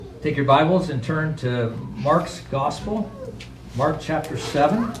Take your Bibles and turn to Mark's Gospel, Mark chapter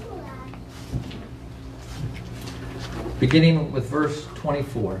 7, beginning with verse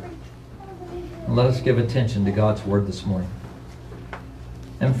 24. And let us give attention to God's Word this morning.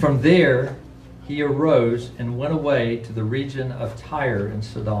 And from there he arose and went away to the region of Tyre and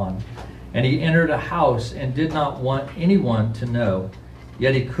Sidon. And he entered a house and did not want anyone to know,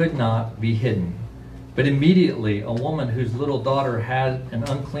 yet he could not be hidden. But immediately a woman whose little daughter had an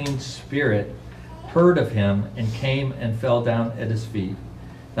unclean spirit heard of him and came and fell down at his feet.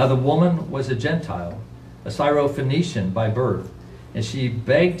 Now the woman was a Gentile, a Syrophoenician by birth, and she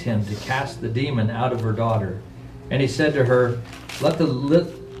begged him to cast the demon out of her daughter. And he said to her, Let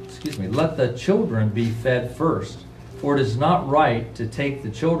the children be fed first, for it is not right to take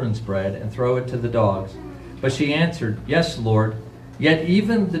the children's bread and throw it to the dogs. But she answered, Yes, Lord. Yet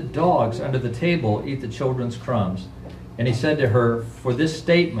even the dogs under the table eat the children's crumbs. And he said to her, For this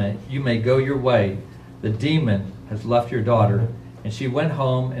statement you may go your way. The demon has left your daughter. And she went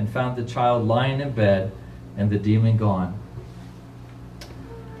home and found the child lying in bed and the demon gone.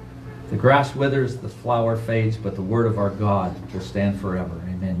 The grass withers, the flower fades, but the word of our God will stand forever.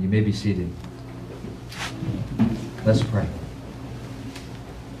 Amen. You may be seated. Let's pray.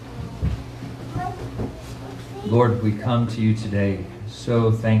 Lord, we come to you today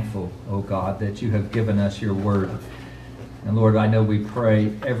so thankful, oh God, that you have given us your word. And Lord, I know we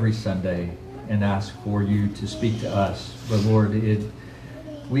pray every Sunday and ask for you to speak to us. But Lord,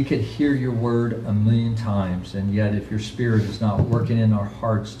 we could hear your word a million times, and yet if your spirit is not working in our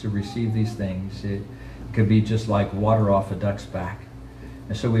hearts to receive these things, it could be just like water off a duck's back.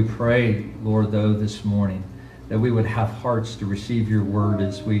 And so we pray, Lord, though, this morning, that we would have hearts to receive your word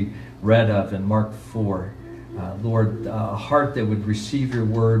as we read of in Mark 4. Lord, a heart that would receive your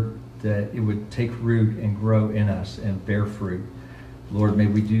word, that it would take root and grow in us and bear fruit. Lord, may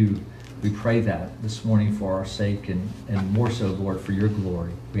we pray that this morning for our sake and more so, Lord, for your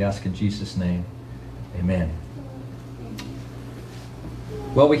glory. We ask in Jesus' name, amen.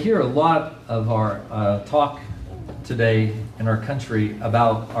 Well, we hear a lot of our talk today in our country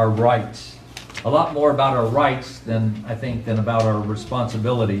about our rights. A lot more about our rights than about our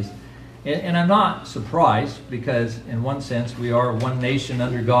responsibilities. And I'm not surprised, because in one sense we are one nation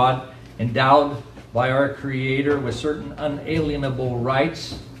under God, endowed by our Creator with certain unalienable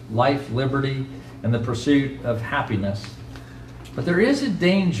rights, life, liberty, and the pursuit of happiness. But there is a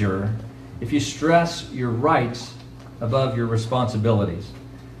danger if you stress your rights above your responsibilities.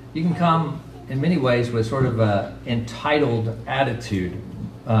 You can come in many ways with sort of an entitled attitude,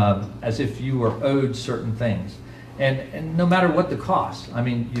 as if you were owed certain things. And no matter what the cost. I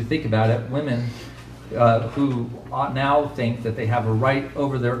mean, you think about it, women who now think that they have a right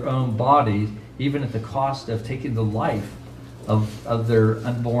over their own bodies, even at the cost of taking the life of their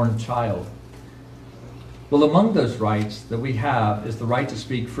unborn child. Well, among those rights that we have is the right to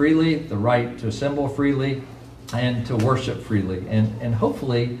speak freely, the right to assemble freely, and to worship freely. And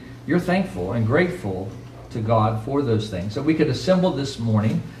hopefully you're thankful and grateful to God for those things. So we could assemble this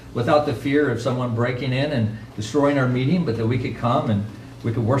morning without the fear of someone breaking in and destroying our meeting, but that we could come and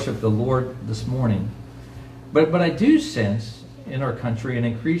we could worship the Lord this morning. But I do sense in our country an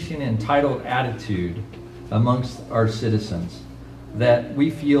increasing entitled attitude amongst our citizens, that we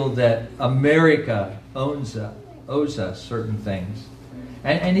feel that America owes us certain things.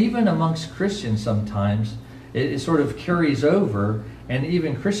 And even amongst Christians sometimes, it sort of carries over, and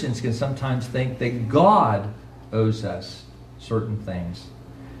even Christians can sometimes think that God owes us certain things.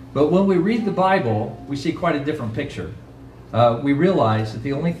 But when we read the Bible, we see quite a different picture. We realize that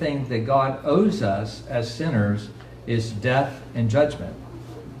the only thing that God owes us as sinners is death and judgment.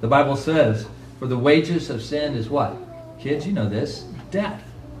 The Bible says, for the wages of sin is what? Kids, you know this, death,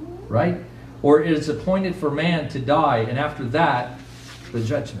 right? Or it is appointed for man to die, and after that, the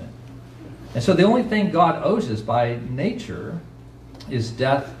judgment. And so the only thing God owes us by nature is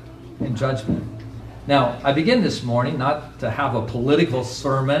death and judgment. Now, I begin this morning not to have a political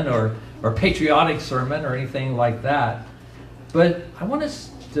sermon or patriotic sermon or anything like that, but I want us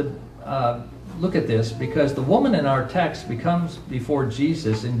to look at this because the woman in our text becomes before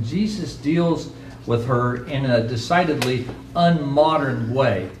Jesus, and Jesus deals with her in a decidedly unmodern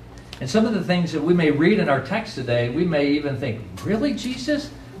way. And some of the things that we may read in our text today, we may even think, really,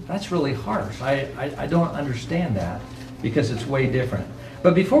 Jesus? That's really harsh. I don't understand that, because it's way different.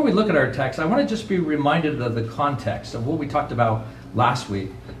 But before we look at our text, I want to just be reminded of the context of what we talked about last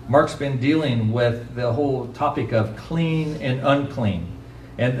week. Mark's been dealing with the whole topic of clean and unclean.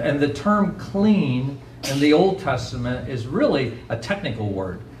 And the term clean in the Old Testament is really a technical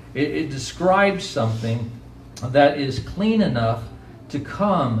word. It describes something that is clean enough to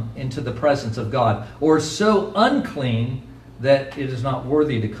come into the presence of God, or so unclean that it is not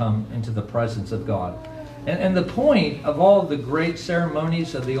worthy to come into the presence of God. And the point of all the great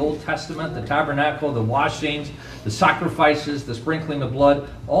ceremonies of the Old Testament, the tabernacle, the washings, the sacrifices, the sprinkling of blood,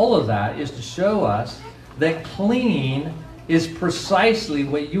 all of that is to show us that clean is precisely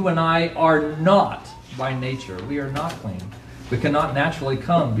what you and I are not by nature. We are not clean. We cannot naturally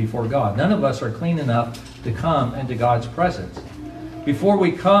come before God. None of us are clean enough to come into God's presence. Before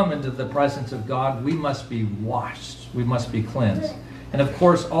we come into the presence of God, we must be washed. We must be cleansed. And of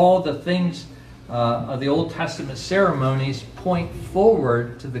course, all the things of the Old Testament ceremonies point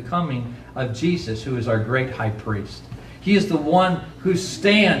forward to the coming of Jesus, who is our great high priest. He is the one who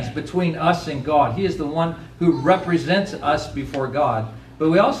stands between us and God. He is the one who represents us before God. But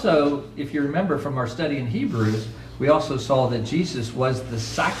we also, if you remember from our study in Hebrews, we also saw that Jesus was the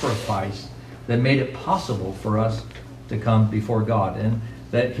sacrifice that made it possible for us to come before God, and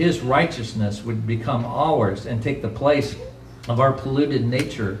that his righteousness would become ours and take the place of our polluted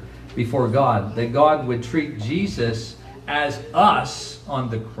nature before God. That God would treat Jesus as us on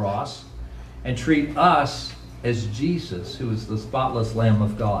the cross and treat us as Jesus, who is the spotless Lamb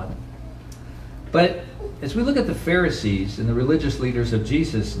of God. But as we look at the Pharisees and the religious leaders of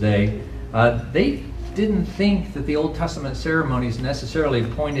Jesus' day, they didn't think that the Old Testament ceremonies necessarily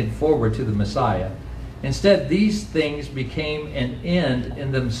pointed forward to the Messiah. Instead, these things became an end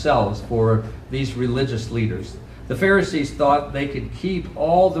in themselves for these religious leaders. The Pharisees thought they could keep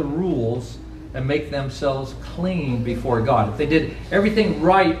all the rules and make themselves clean before God. If they did everything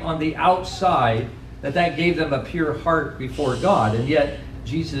right on the outside, that gave them a pure heart before God. And yet,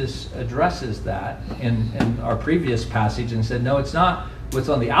 Jesus addresses that in our previous passage and said, no, it's not what's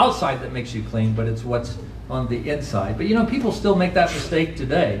on the outside that makes you clean, but it's what's on the inside. But people still make that mistake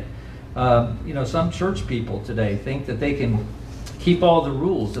today. Some church people today think that they can keep all the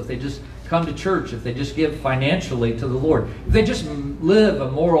rules if they just come to church, if they just give financially to the Lord. If they just live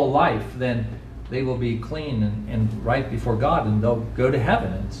a moral life, then they will be clean and right before God, and they'll go to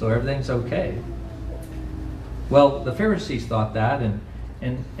heaven, and so everything's okay. Well, the Pharisees thought that,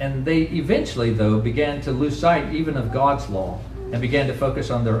 and they eventually, though, began to lose sight even of God's law and began to focus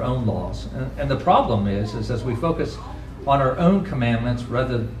on their own laws. And the problem is as we focus on our own commandments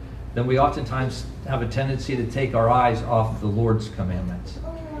rather than we oftentimes have a tendency to take our eyes off the Lord's commandments.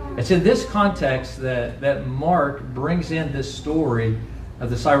 It's in this context that Mark brings in this story of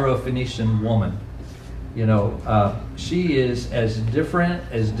the Syrophoenician woman. She is as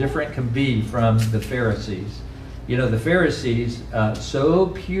different can be from the Pharisees. The Pharisees, so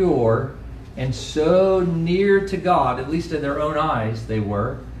pure and so near to God, at least in their own eyes they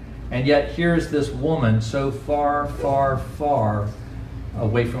were, and yet here's this woman so far, far, far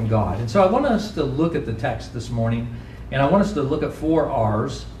away from God. And so I want us to look at the text this morning, and I want us to look at 4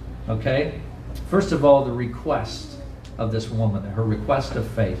 R's, okay? First of all, the request of this woman, her request of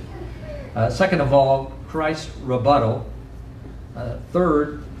faith. Second of all, Christ's rebuttal.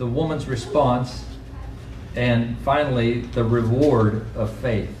 Third, the woman's response. And finally, the reward of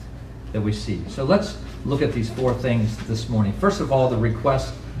faith that we see. So let's look at these 4 things this morning. First of all, the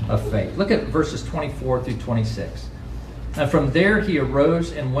request of faith. Look at verses 24 through 26. And from there he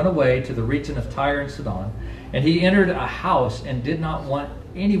arose and went away to the region of Tyre and Sidon. And he entered a house and did not want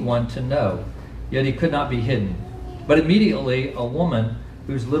anyone to know, yet he could not be hidden. But immediately a woman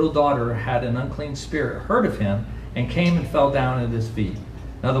whose little daughter had an unclean spirit heard of him and came and fell down at his feet.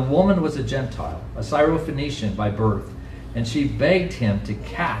 Now the woman was a Gentile, a Syrophoenician by birth, and she begged him to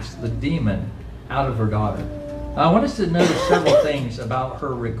cast the demon out of her daughter. Now I want us to notice several things about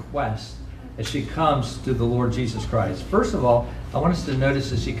her request as she comes to the Lord Jesus Christ. First of all, I want us to notice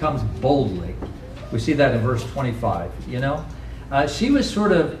that she comes boldly. We see that in verse 25. She was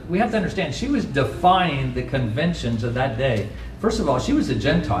we have to understand, she was defying the conventions of that day. First of all, she was a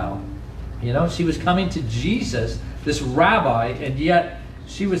Gentile. She was coming to Jesus, this rabbi, and yet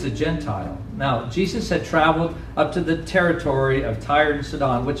she was a Gentile. Now, Jesus had traveled up to the territory of Tyre and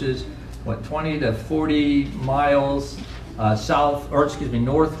Sidon, which is, 20 to 40 miles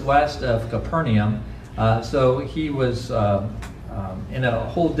northwest of Capernaum. So he was in a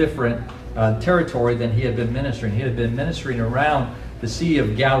whole different territory than he had been ministering. He had been ministering around the Sea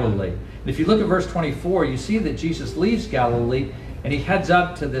of Galilee. And if you look at verse 24, you see that Jesus leaves Galilee and he heads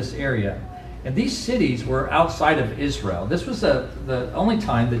up to this area. And these cities were outside of Israel. This was the only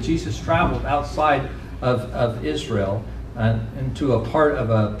time that Jesus traveled outside of Israel and into a part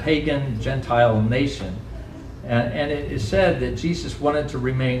of a pagan Gentile nation. And it is said that Jesus wanted to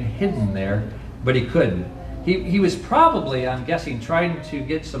remain hidden there, but he couldn't. He was probably, I'm guessing, trying to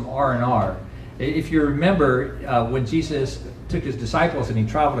get some R&R. If you remember when Jesus took his disciples and he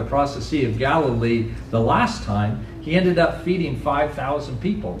traveled across the Sea of Galilee the last time, he ended up feeding 5,000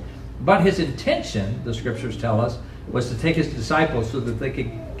 people. But his intention, the scriptures tell us, was to take his disciples so that they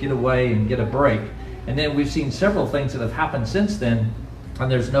could get away and get a break. And then we've seen several things that have happened since then,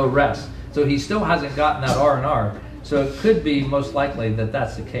 and there's no rest. So he still hasn't gotten that R&R. So it could be most likely that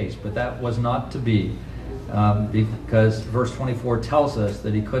that's the case, but that was not to be, because verse 24 tells us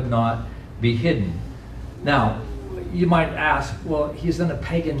that he could not be hidden. Now, you might ask, well, he's in a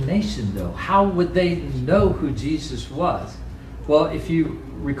pagan nation though. How would they know who Jesus was? Well, if you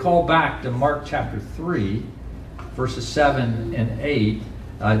recall back to Mark chapter 3, verses 7 and 8,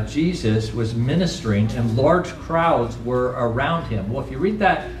 Jesus was ministering and large crowds were around him. Well, if you read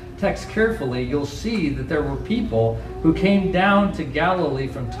that text carefully, you'll see that there were people who came down to Galilee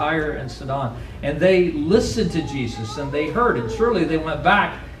from Tyre and Sidon, and they listened to Jesus and they heard, and surely they went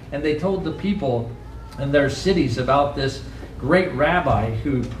back and they told the people in their cities about this great rabbi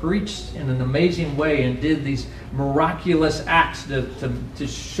who preached in an amazing way and did these miraculous acts to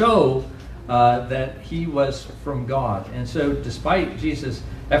show that he was from God. And so despite Jesus'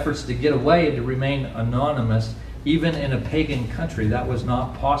 efforts to get away and to remain anonymous, even in a pagan country, that was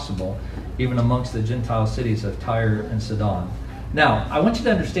not possible, even amongst the Gentile cities of Tyre and Sidon. Now, I want you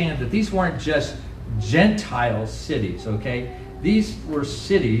to understand that these weren't just Gentile cities, okay? These were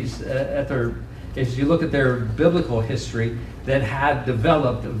cities, as you look at their biblical history, that had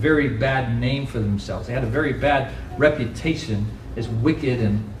developed a very bad name for themselves. They had a very bad reputation as wicked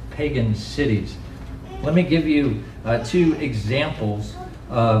and pagan cities. Let me give you two examples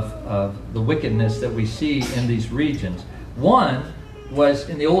of the wickedness that we see in these regions. One was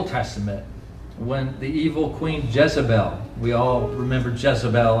in the Old Testament, when the evil queen Jezebel, we all remember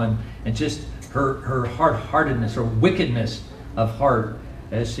Jezebel and just her hard-heartedness or wickedness of heart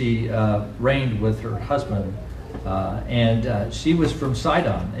as she reigned with her husband. And she was from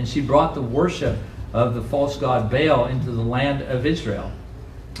Sidon, and she brought the worship of the false god Baal into the land of Israel.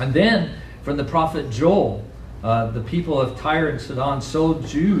 And then from the prophet Joel, the people of Tyre and Sidon sold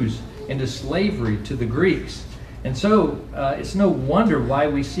Jews into slavery to the Greeks. And so it's no wonder why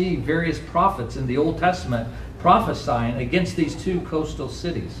we see various prophets in the Old Testament prophesying against these two coastal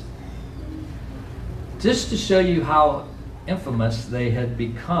cities. Just to show you how infamous they had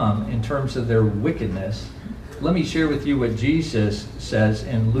become in terms of their wickedness, let me share with you what Jesus says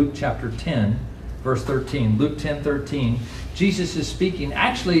in Luke chapter 10, verse 13. Luke 10:13. Jesus is speaking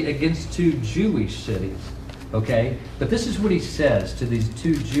actually against two Jewish cities. Okay? But this is what he says to these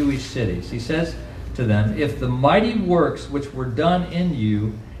two Jewish cities. He says to them, "If the mighty works which were done in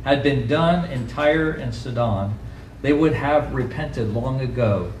you had been done in Tyre and Sidon, they would have repented long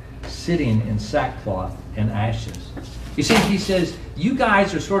ago, sitting in sackcloth and ashes." You see, he says, you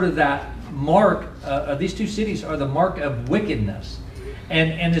guys are sort of that mark, these two cities are the mark of wickedness.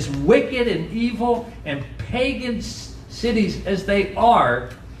 And as wicked and evil and pagan cities as they are,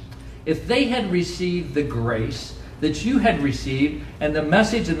 if they had received the grace that you had received and the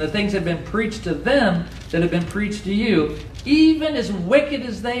message and the things that have been preached to them that have been preached to you, even as wicked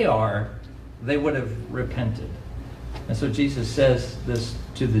as they are, they would have repented. And so Jesus says this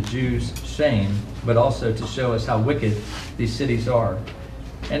to the Jews' shame, but also to show us how wicked these cities are.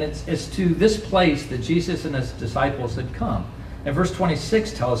 And it's to this place that Jesus and his disciples had come. And verse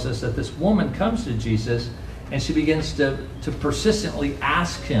 26 tells us that this woman comes to Jesus and she begins to persistently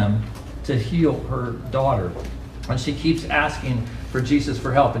ask him to heal her daughter. And she keeps asking for Jesus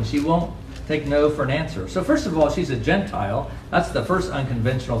for help, and she won't take no for an answer. So first of all, she's a Gentile. That's the first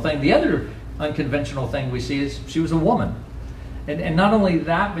unconventional thing. The other unconventional thing we see is she was a woman. And not only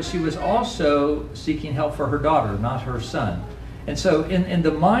that, but she was also seeking help for her daughter, not her son. And so in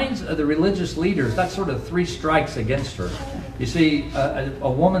the minds of the religious leaders, that's sort of three strikes against her. You see, a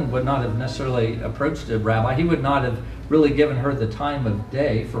woman would not have necessarily approached a rabbi. He would not have really given her the time of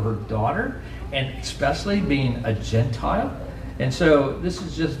day for her daughter, and especially being a Gentile. And so this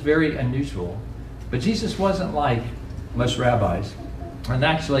is just very unusual. But Jesus wasn't like most rabbis. And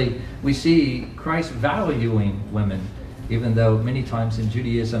actually, we see Christ valuing women, even though many times in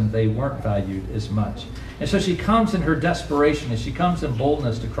Judaism they weren't valued as much. And so she comes in her desperation, and she comes in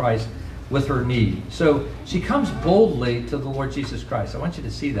boldness to Christ with her need. So she comes boldly to the Lord Jesus Christ. I want you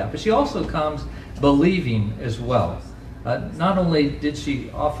to see that. But she also comes believing as well. Not only did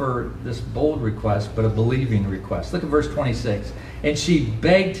she offer this bold request, but a believing request. Look at verse 26. And she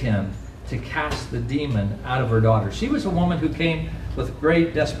begged him to cast the demon out of her daughter. She was a woman who came with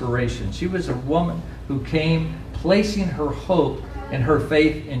great desperation. She was a woman who came placing her hope and her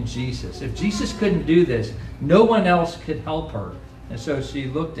faith in Jesus. If Jesus couldn't do this, no one else could help her. And so she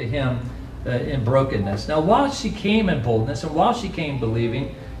looked to him in brokenness. Now, while she came in boldness and while she came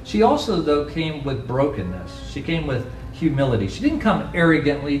believing, she also, though, came with brokenness. She came with humility. She didn't come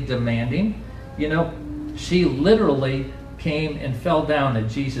arrogantly demanding. You know, she literally came and fell down at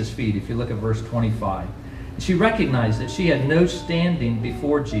Jesus' feet, if you look at verse 25. She recognized that she had no standing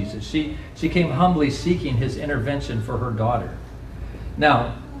before Jesus. She came humbly seeking his intervention for her daughter.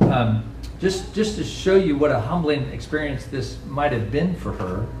 Now, just to show you what a humbling experience this might have been for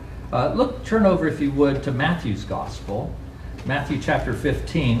her, turn over, if you would, to Matthew's Gospel. Matthew chapter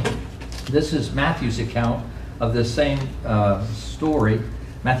 15. This is Matthew's account of the same story.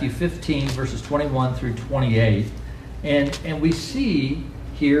 Matthew 15, verses 21 through 28. And we see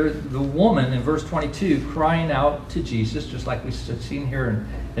here the woman in verse 22 crying out to Jesus, just like we've seen here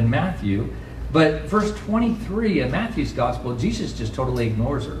in Matthew. But verse 23 in Matthew's Gospel, Jesus just totally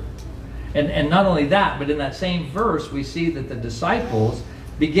ignores her. And not only that, but in that same verse, we see that the disciples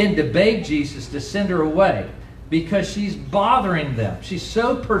begin to beg Jesus to send her away because she's bothering them. She's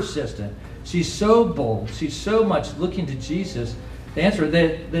so persistent. She's so bold. She's so much looking to Jesus to answer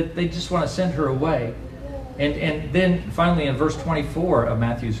that they just want to send her away. And then finally in verse 24 of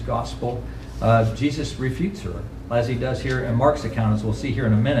Matthew's Gospel, Jesus refutes her, as he does here in Mark's account, as we'll see here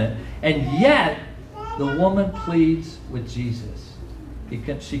in a minute. And yet, the woman pleads with Jesus.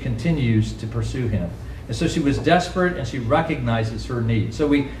 She continues to pursue him. And so she was desperate, and she recognizes her need. So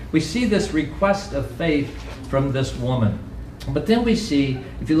we see this request of faith from this woman. But then we see,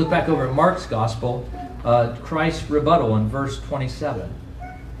 if you look back over at Mark's Gospel, Christ's rebuttal in verse 27.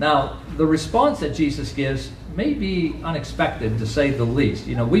 Now, the response that Jesus gives may be unexpected, to say the least.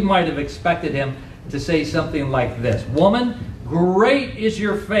 You know, we might have expected him to say something like this: "Woman, great is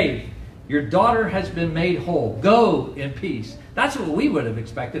your faith. Your daughter has been made whole. Go in peace." That's what we would have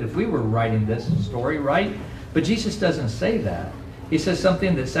expected if we were writing this story, right? But Jesus doesn't say that. He says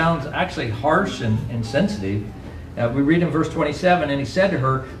something that sounds actually harsh and insensitive. We read in verse 27, "And he said to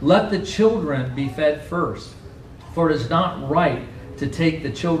her, 'Let the children be fed first, for it is not right to take the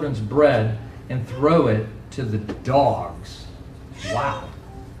children's bread and throw it to the dogs.'" Wow.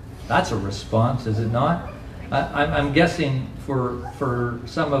 That's a response, is it not? I'm guessing for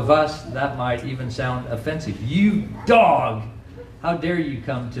some of us, that might even sound offensive. "You dog! How dare you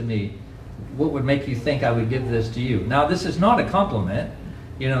come to me? What would make you think I would give this to you?" Now, this is not a compliment.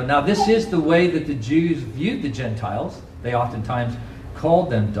 You know, now this is the way that the Jews viewed the Gentiles. They oftentimes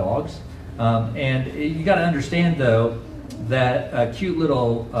called them dogs. And you got to understand, though, that a cute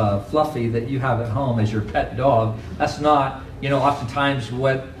little fluffy that you have at home as your pet dog, that's not, you know, oftentimes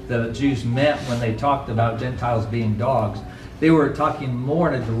what the Jews meant when they talked about Gentiles being dogs. They were talking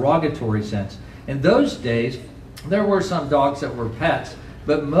more in a derogatory sense. In those days, there were some dogs that were pets,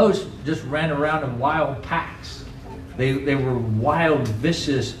 but most just ran around in wild packs. They were wild,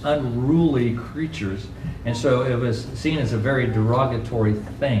 vicious, unruly creatures. And so it was seen as a very derogatory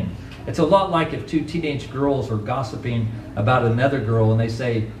thing. It's a lot like if two teenage girls are gossiping about another girl and they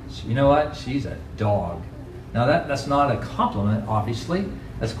say, "You know what? She's a dog." Now that's not a compliment, obviously.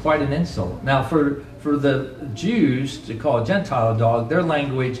 That's quite an insult. Now for the Jews to call a Gentile a dog, their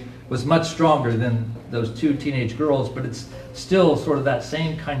language was much stronger than those two teenage girls, but it's still sort of that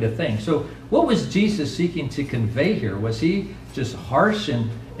same kind of thing. So what was Jesus seeking to convey here? Was he just harsh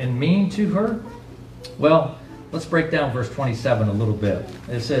and mean to her? Well, let's break down verse 27 a little bit.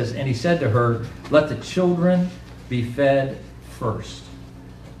 It says, "And he said to her, 'Let the children be fed first.'"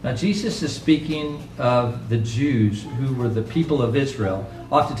 Now, Jesus is speaking of the Jews, who were the people of Israel,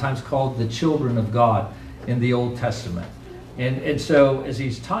 oftentimes called the children of God in the Old Testament. And so as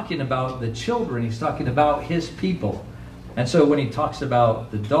he's talking about the children, he's talking about his people. And so when he talks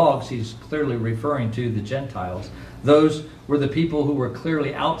about the dogs, he's clearly referring to the Gentiles. Those were the people who were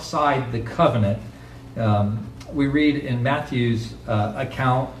clearly outside the covenant. We read in Matthew's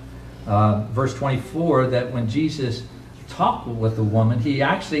account, verse 24, that when Jesus talked with the woman, he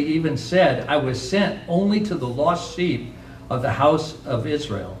actually even said, "I was sent only to the lost sheep of the house of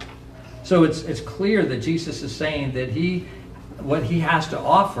Israel." So it's clear that Jesus is saying that what he has to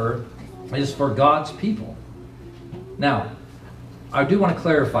offer is for God's people. Now, I do want to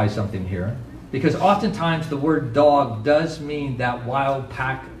clarify something here, because oftentimes the word dog does mean that wild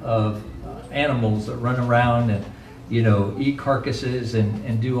pack of animals that run around and, you know, eat carcasses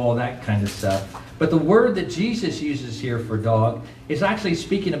and do all that kind of stuff. But the word that Jesus uses here for dog is actually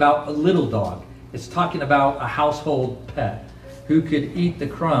speaking about a little dog. It's talking about a household pet who could eat the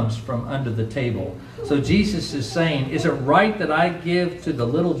crumbs from under the table. So Jesus is saying, is it right that I give to the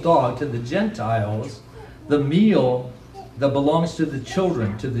little dog, to the Gentiles, the meal that belongs to the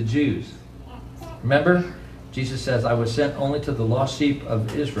children, to the Jews? Remember, Jesus says, "I was sent only to the lost sheep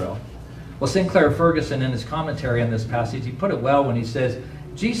of Israel." Well, Sinclair Ferguson, in his commentary on this passage, he put it well when he says,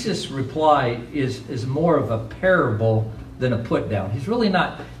 Jesus' reply is more of a parable than a put down. He's really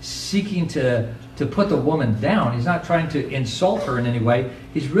not seeking to put the woman down. He's not trying to insult her in any way.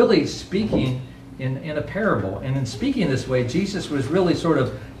 He's really speaking in a parable. And in speaking this way, Jesus was really sort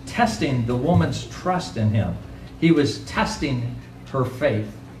of testing the woman's trust in him. He was testing her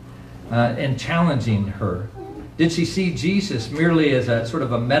faith and challenging her. Did she see Jesus merely as a sort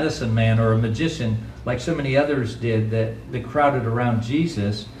of a medicine man or a magician, like so many others did that crowded around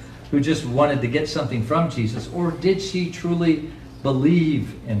Jesus, who just wanted to get something from Jesus? Or did she truly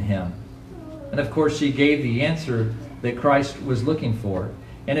believe in him? And of course, she gave the answer that Christ was looking for.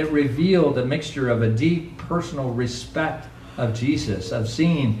 And it revealed a mixture of a deep personal respect of Jesus, of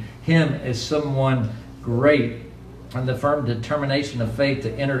seeing him as someone great, and the firm determination of faith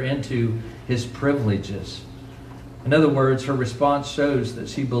to enter into his privileges. In other words, her response shows that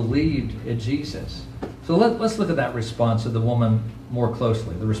she believed in Jesus. So let's look at that response of the woman more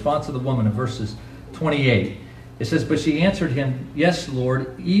closely. The response of the woman in verses 28. It says, "But she answered him, 'Yes,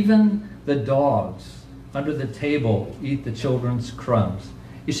 Lord, even the dogs under the table eat the children's crumbs.'"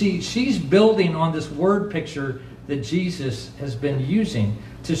 You see, she's building on this word picture that Jesus has been using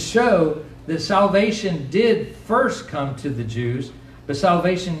to show that salvation did first come to the Jews, but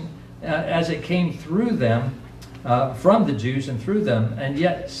salvation as it came through them, from the Jews and through them, and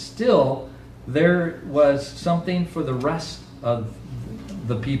yet still there was something for the rest of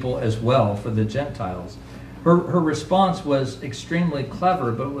the people as well, for the Gentiles. Her response was extremely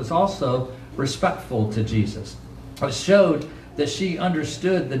clever, but it was also respectful to Jesus. It showed that she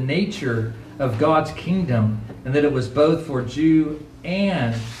understood the nature of God's kingdom and that it was both for Jew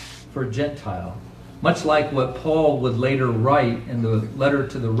and for Gentile. Much like what Paul would later write in the letter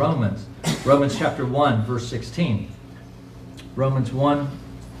to the Romans. Romans chapter 1, verse 16. Romans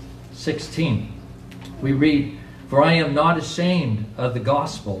 1:16. We read, "For I am not ashamed of the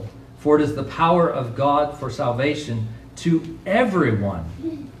gospel, for it is the power of God for salvation to everyone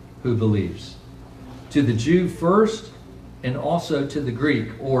who believes. To the Jew first, and also to the Greek,"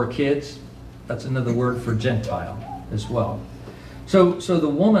 or kids, that's another word for Gentile as well. So the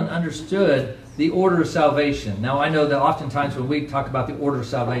woman understood the order of salvation. Now, I know that oftentimes when we talk about the order of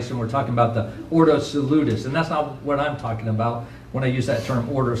salvation, we're talking about the ordo salutis, and that's not what I'm talking about when I use that term,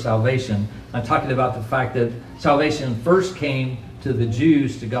 order of salvation. I'm talking about the fact that salvation first came to the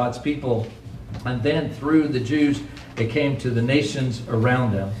Jews, to God's people, and then through the Jews, it came to the nations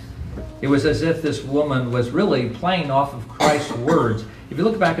around them. It was as if this woman was really playing off of Christ's words. If you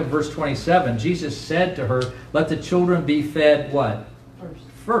look back at verse 27, Jesus said to her, "Let the children be fed" what?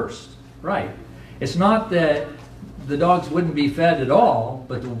 First. Right. It's not that the dogs wouldn't be fed at all,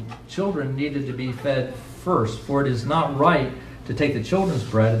 but the children needed to be fed first. For it is not right to take the children's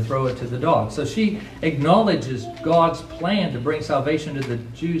bread and throw it to the dogs. So she acknowledges God's plan to bring salvation to the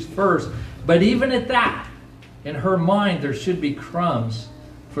Jews first. But even at that, in her mind, there should be crumbs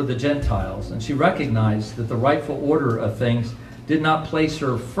for the Gentiles. And she recognized that the rightful order of things did not place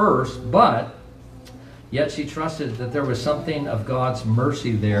her first, but yet she trusted that there was something of God's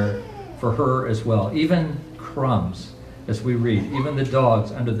mercy there for her as well. Even crumbs, as we read, even the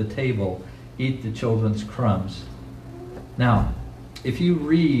dogs under the table eat the children's crumbs. Now, if you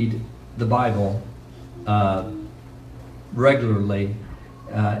read the Bible regularly,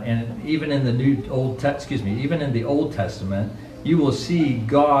 and even in the even in the Old Testament, you will see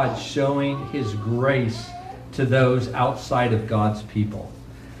God showing his grace to those outside of God's people.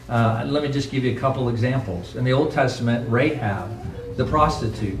 Let me just give you a couple examples. In the Old Testament, Rahab, the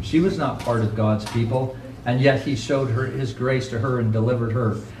prostitute, she was not part of God's people, and yet he showed her his grace to her and delivered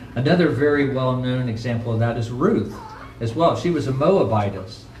her. Another very well-known example of that is Ruth as well. She was a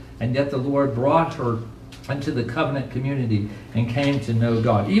Moabitess, and yet the Lord brought her into the covenant community and came to know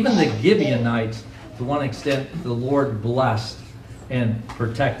God. Even the Gibeonites, to one extent, the Lord blessed and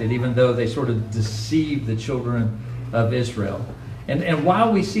protected, even though they sort of deceived the children of Israel. And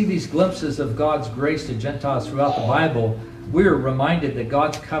while we see these glimpses of God's grace to Gentiles throughout the Bible, we're reminded that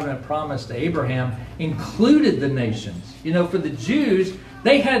God's covenant promise to Abraham included the nations. You know, for the Jews,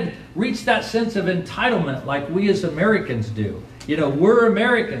 they had reached that sense of entitlement like we as Americans do. You know, we're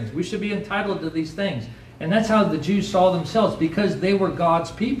Americans. We should be entitled to these things. And that's how the Jews saw themselves, because they were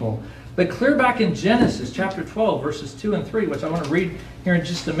God's people. But clear back in Genesis chapter 12, verses 2 and 3, which I want to read here in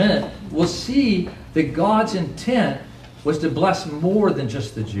just a minute, we'll see that God's intent was to bless more than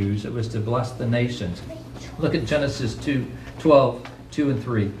just the Jews. It was to bless the nations. Look at Genesis 12, 2 and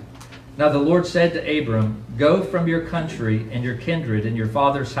 3. "Now the Lord said to Abram, 'Go from your country and your kindred and your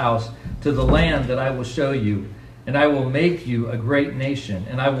father's house to the land that I will show you, And I will make you a great nation,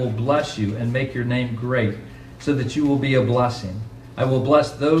 and I will bless you and make your name great, so that you will be a blessing. I will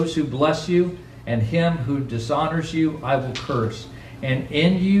bless those who bless you, and him who dishonors you I will curse. And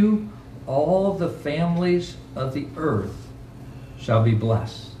in you all the families of the earth shall be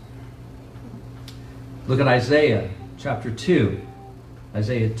blessed. Look at Isaiah chapter 2.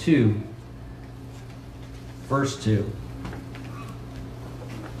 Isaiah 2, verse 2.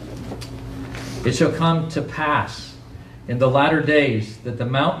 It shall come to pass in the latter days that the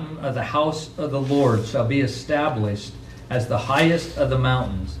mountain of the house of the Lord shall be established as the highest of the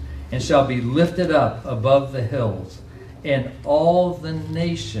mountains, and shall be lifted up above the hills, and all the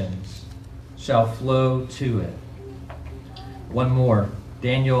nations shall flow to it. One more,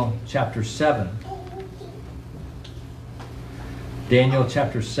 Daniel chapter 7. Daniel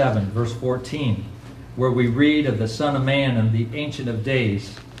chapter 7, verse 14, where we read of the Son of Man and the Ancient of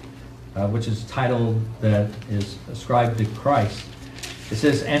Days, which is titled, that is ascribed to Christ. It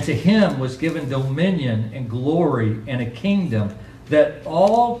says, and to him was given dominion and glory and a kingdom, that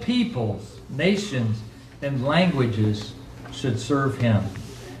all peoples, nations, and languages should serve him.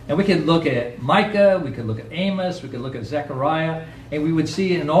 And we could look at Micah, we could look at Amos, we could look at Zechariah, and we would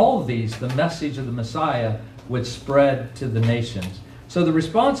see in all of these the message of the Messiah would spread to the nations. So the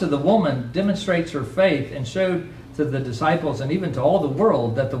response of the woman demonstrates her faith and showed to the disciples and even to all the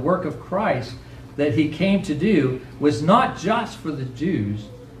world that the work of Christ that he came to do was not just for the Jews,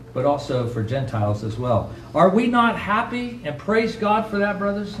 but also for Gentiles as well. Are we not happy and praise God for that,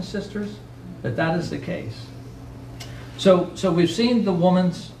 brothers and sisters, that that is the case? So we've seen the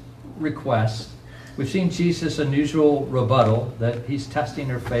woman's request. We've seen Jesus' unusual rebuttal, that he's testing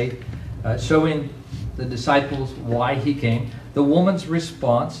her faith, showing the disciples why he came. The woman's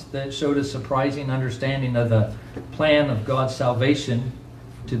response that showed a surprising understanding of the plan of God's salvation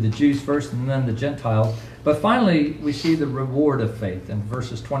to the Jews first and then the Gentiles. But finally, we see the reward of faith in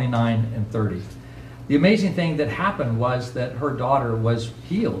verses 29 and 30. The amazing thing that happened was that her daughter was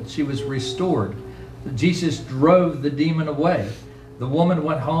healed. She was restored. Jesus drove the demon away. The woman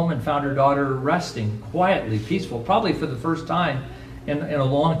went home and found her daughter resting quietly, peaceful, probably for the first time in a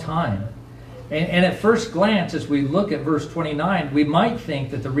long time. And at first glance, as we look at verse 29, we might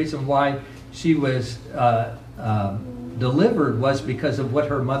think that the reason why she was delivered was because of what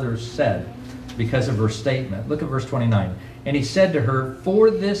her mother said, because of her statement. Look at verse 29. And he said to her,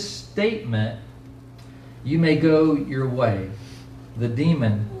 for this statement, you may go your way. The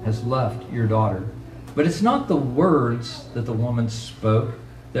demon has left your daughter. But it's not the words that the woman spoke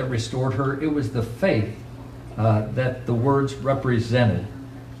that restored her. It was the faith that the words represented.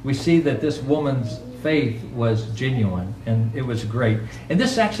 We see that this woman's faith was genuine, and it was great. And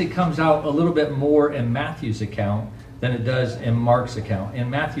this actually comes out a little bit more in Matthew's account than it does in Mark's account. In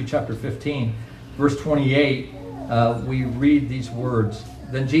Matthew chapter 15, verse 28, we read these words.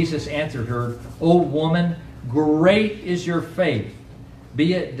 Then Jesus answered her, O woman, great is your faith.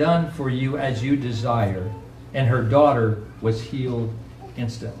 Be it done for you as you desire. And her daughter was healed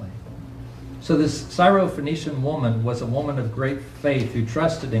instantly. So this Syrophoenician woman was a woman of great faith who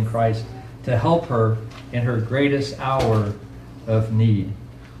trusted in Christ to help her in her greatest hour of need.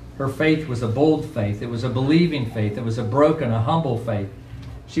 Her faith was a bold faith. It was a believing faith. It was a broken, a humble faith.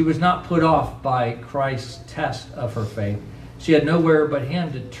 She was not put off by Christ's test of her faith. She had nowhere but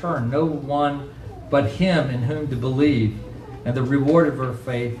him to turn, no one but him in whom to believe. And the reward of her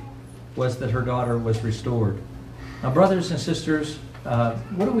faith was that her daughter was restored. Now, brothers and sisters,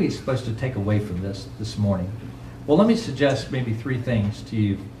 what are we supposed to take away from this morning? Well, let me suggest maybe three things to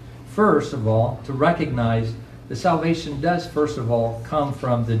you. First of all, to recognize that salvation does, first of all, come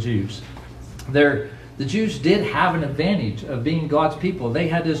from the Jews. The Jews did have an advantage of being God's people. They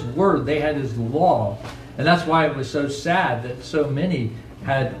had His Word, they had His law, and that's why it was so sad that so many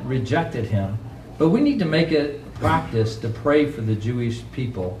had rejected Him. But we need to make it a practice to pray for the Jewish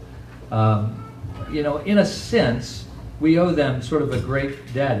people. In a sense, we owe them sort of a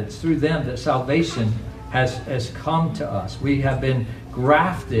great debt. It's through them that salvation has come to us. We have been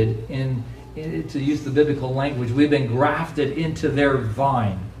grafted in, to use the biblical language, we've been grafted into their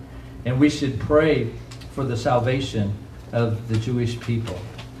vine. And we should pray for the salvation of the Jewish people.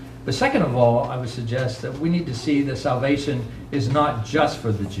 But second of all, I would suggest that we need to see that salvation is not just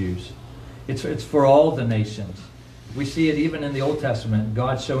for the Jews. It's for all the nations. We see it even in the Old Testament,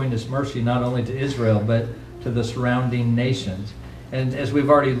 God showing His mercy not only to Israel, but to the surrounding nations. And as we've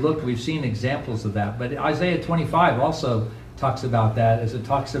already looked, we've seen examples of that. But Isaiah 25 also talks about that, as it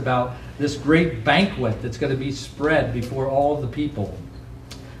talks about this great banquet that's going to be spread before all the people.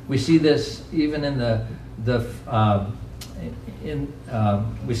 We see this even in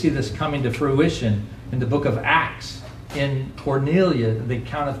we see this coming to fruition in the book of Acts, in Cornelius, the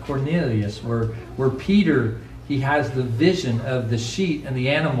account of Cornelius, where Peter, he has the vision of the sheep and the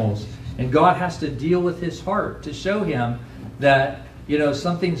animals, and God has to deal with his heart to show him that, you know,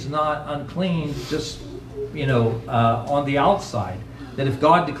 something's not unclean just, you know, on the outside. That if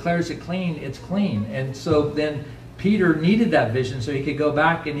God declares it clean, it's clean. And so then Peter needed that vision so he could go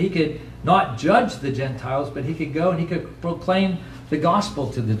back and he could not judge the Gentiles, but he could go and he could proclaim the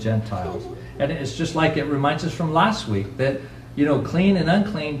gospel to the Gentiles. And it's just like it reminds us from last week that, you know, clean and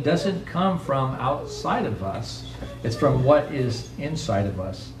unclean doesn't come from outside of us. It's from what is inside of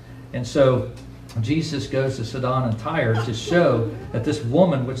us. And so Jesus goes to Sidon and Tyre to show that this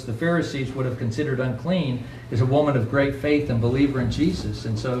woman, which the Pharisees would have considered unclean, is a woman of great faith and believer in Jesus.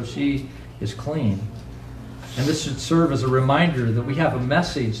 And so she is clean. And this should serve as a reminder that we have a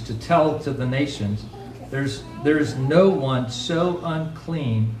message to tell to the nations. There's no one so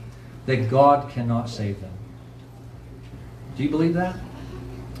unclean that God cannot save them. Do you believe that?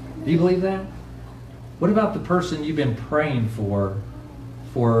 Do you believe that? What about the person you've been praying for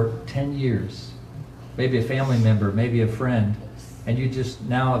 10 years? Maybe a family member, maybe a friend, and you just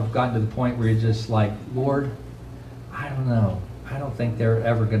now have gotten to the point where you're just like, Lord, I don't know. I don't think they're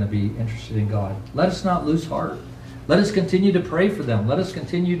ever going to be interested in God. Let us not lose heart. Let us continue to pray for them. Let us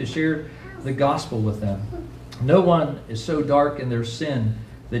continue to share the gospel with them. No one is so dark in their sin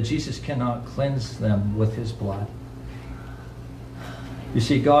that Jesus cannot cleanse them with his blood. You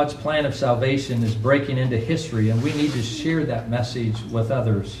see, God's plan of salvation is breaking into history, and we need to share that message with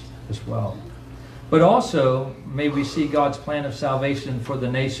others as well. But also, may we see God's plan of salvation for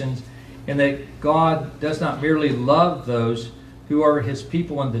the nations, in that God does not merely love those who are his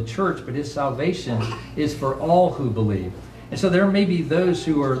people in the church, but his salvation is for all who believe. And so there may be those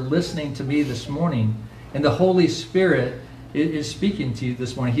who are listening to me this morning, and the Holy Spirit is speaking to you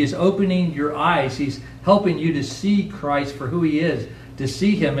this morning. He is opening your eyes. He's helping you to see Christ for who he is, to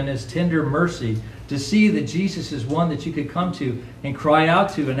see him in his tender mercy, to see that Jesus is one that you could come to and cry out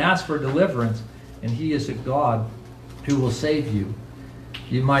to and ask for deliverance. And he is a God who will save you.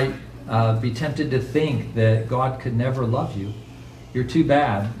 You might be tempted to think that God could never love you. You're too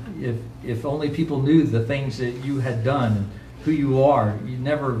bad. If only people knew the things that you had done and who you are. You've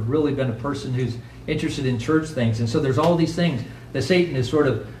never really been a person who's interested in church things. And so there's all these things that Satan is sort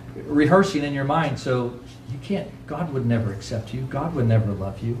of rehearsing in your mind. So you can't, God would never accept you. God would never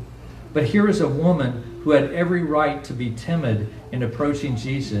love you. But here is a woman who had every right to be timid in approaching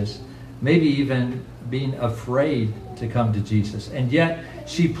Jesus, maybe even being afraid to come to Jesus. And yet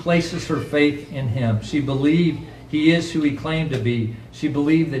she places her faith in him. She believed he is who he claimed to be. She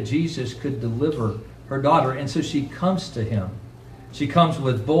believed that Jesus could deliver her daughter. And so she comes to him. She comes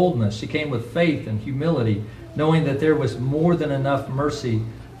with boldness. She came with faith and humility, knowing that there was more than enough mercy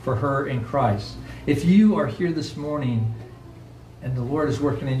for her in Christ. If you are here this morning and the Lord is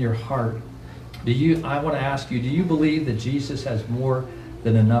working in your heart, I want to ask you, do you believe that Jesus has more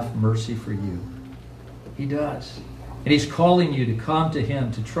than enough mercy for you? He does. And he's calling you to come to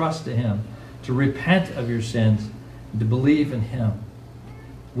him, to trust in him, to repent of your sins, and to believe in him.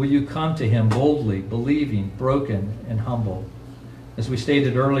 Will you come to him boldly, believing, broken, and humble? As we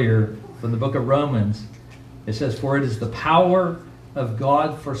stated earlier from the book of Romans, it says, "For it is the power of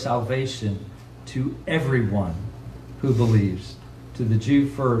God for salvation to everyone who believes, to the Jew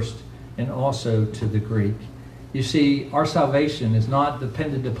first, and also to the Greek." You see, our salvation is not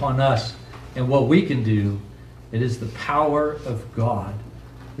dependent upon us and what we can do. It is the power of God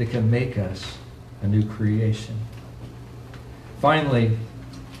that can make us a new creation. Finally,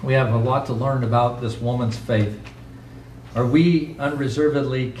 we have a lot to learn about this woman's faith. Are we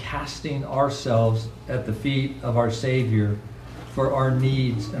unreservedly casting ourselves at the feet of our Savior for our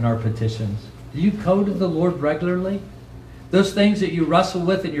needs and our petitions? Do you go to the Lord regularly? Those things that you wrestle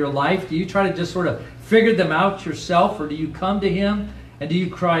with in your life, do you try to just sort of figure them out yourself, or do you come to him and do you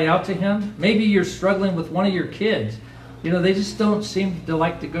cry out to him? Maybe you're struggling with one of your kids. You know, they just don't seem to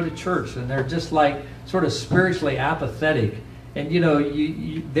like to go to church, and they're just like sort of spiritually apathetic. And you know,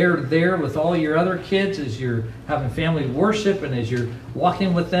 they're there with all your other kids as you're having family worship and as you're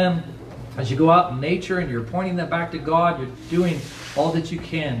walking with them, as you go out in nature and you're pointing them back to God. You're doing all that you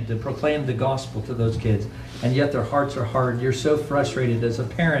can to proclaim the gospel to those kids. And yet their hearts are hard. You're so frustrated as a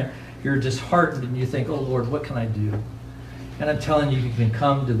parent. You're disheartened and you think, "Oh Lord, what can I do?" And I'm telling you, you can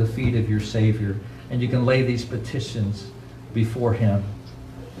come to the feet of your Savior and you can lay these petitions before him.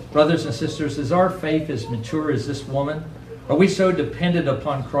 Brothers and sisters, is our faith as mature as this woman? Are we so dependent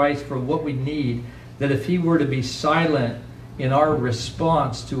upon Christ for what we need that if he were to be silent in our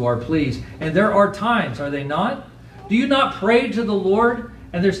response to our pleas, and there are times, are they not? Do you not pray to the Lord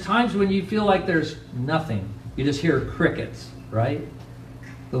And there's times when you feel like there's nothing. You just hear crickets, right?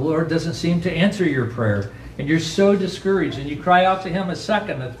 The Lord doesn't seem to answer your prayer. And you're so discouraged. And you cry out to Him a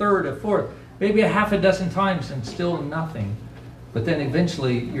second, a third, a fourth, maybe a half a dozen times and still nothing. But then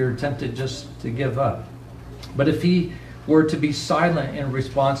eventually you're tempted just to give up. But if He were to be silent in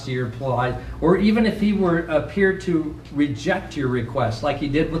response to your plea, or even if He appeared to reject your request, like He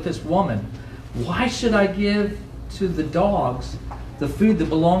did with this woman, why should I give to the dogs the food that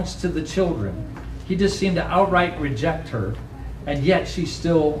belongs to the children? He just seemed to outright reject her, and yet she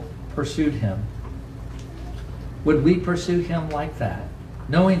still pursued Him. Would we pursue Him like that,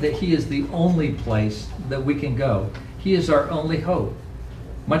 knowing that He is the only place that we can go? He is our only hope.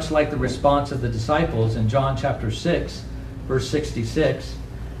 Much like the response of the disciples in John chapter 6, verse 66,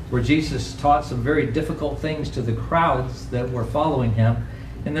 where Jesus taught some very difficult things to the crowds that were following Him.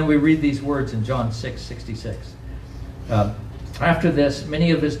 And then we read these words in John 6:66. After this, many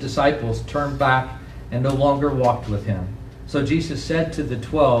of His disciples turned back and no longer walked with Him. So Jesus said to the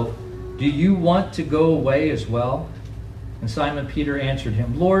 12, "Do you want to go away as well?" And Simon Peter answered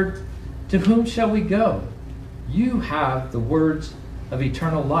Him, "Lord, to whom shall we go? You have the words of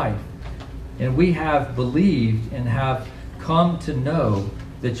eternal life, and we have believed and have come to know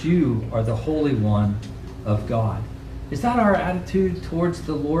that you are the Holy One of God." Is that our attitude towards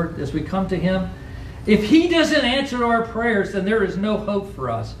the Lord as we come to Him? If He doesn't answer our prayers, then there is no hope for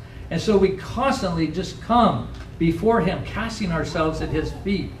us. And so we constantly just come before Him, casting ourselves at His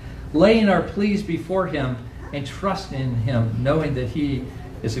feet, laying our pleas before Him, and trusting in Him, knowing that He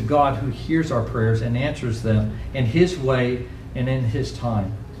is a God who hears our prayers and answers them in His way and in His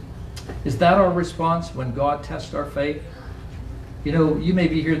time. Is that our response when God tests our faith? You know, you may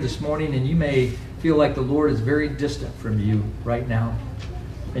be here this morning and you may feel like the Lord is very distant from you right now.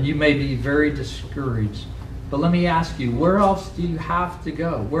 And you may be very discouraged. But let me ask you, where else do you have to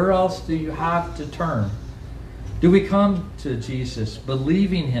go? Where else do you have to turn? Do we come to Jesus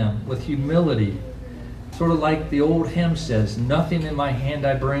believing Him with humility? Sort of like the old hymn says, "Nothing in my hand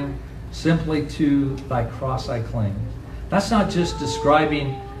I bring, simply to thy cross I cling." That's not just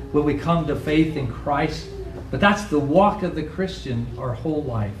describing when we come to faith in Christ, but that's the walk of the Christian our whole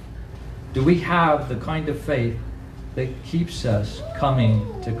life. Do we have the kind of faith that keeps us coming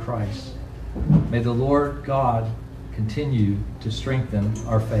to Christ? May the Lord God continue to strengthen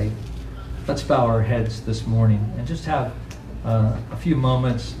our faith. Let's bow our heads this morning and just have a few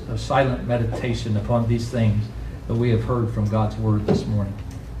moments of silent meditation upon these things that we have heard from God's Word this morning.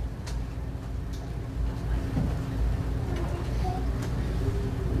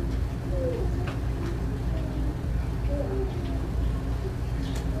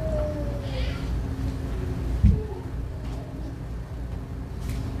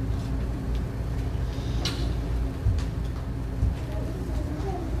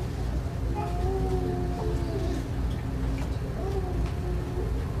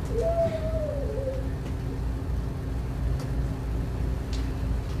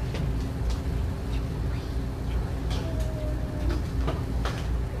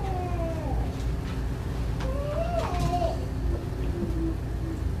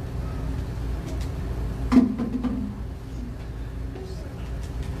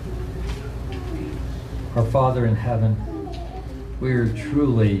 Our Father in heaven, we are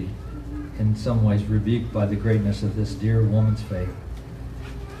truly, in some ways, rebuked by the greatness of this dear woman's faith.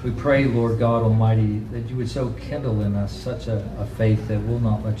 We pray, Lord God Almighty, that you would so kindle in us such a faith that will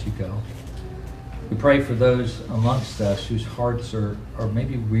not let you go. We pray for those amongst us whose hearts are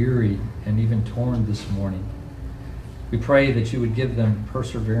maybe weary and even torn this morning. We pray that you would give them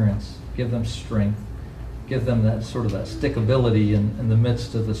perseverance, give them strength, give them that sort of that stickability in the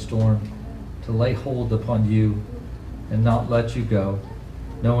midst of the storm, to lay hold upon you and not let you go,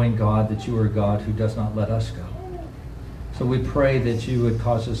 knowing, God, that you are a God who does not let us go. So we pray that you would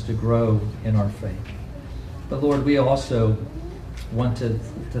cause us to grow in our faith. But Lord, we also want to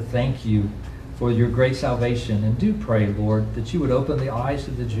thank you for your great salvation, and do pray, Lord, that you would open the eyes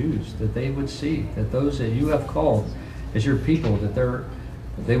of the Jews, that they would see, that those that you have called as your people, that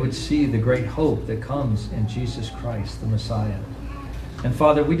they would see the great hope that comes in Jesus Christ, the Messiah. And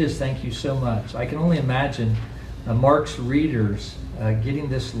Father, we just thank you so much. I can only imagine Mark's readers getting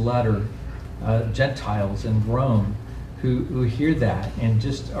this letter, Gentiles in Rome, who hear that and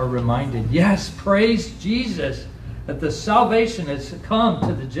just are reminded, yes, praise Jesus, that the salvation has come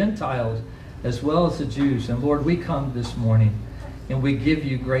to the Gentiles as well as the Jews. And Lord, we come this morning and we give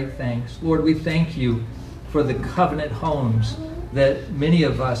you great thanks. Lord, we thank you for the covenant homes that many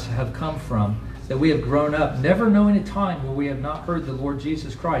of us have come from, that we have grown up never knowing a time where we have not heard the Lord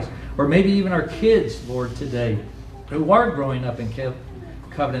Jesus Christ. Or maybe even our kids, Lord, today, who are growing up in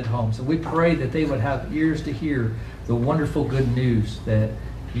covenant homes. And we pray that they would have ears to hear the wonderful good news that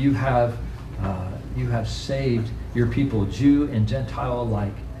you have saved your people, Jew and Gentile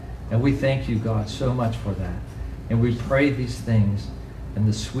alike. And we thank you, God, so much for that. And we pray these things in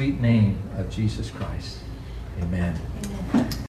the sweet name of Jesus Christ. Amen. Amen.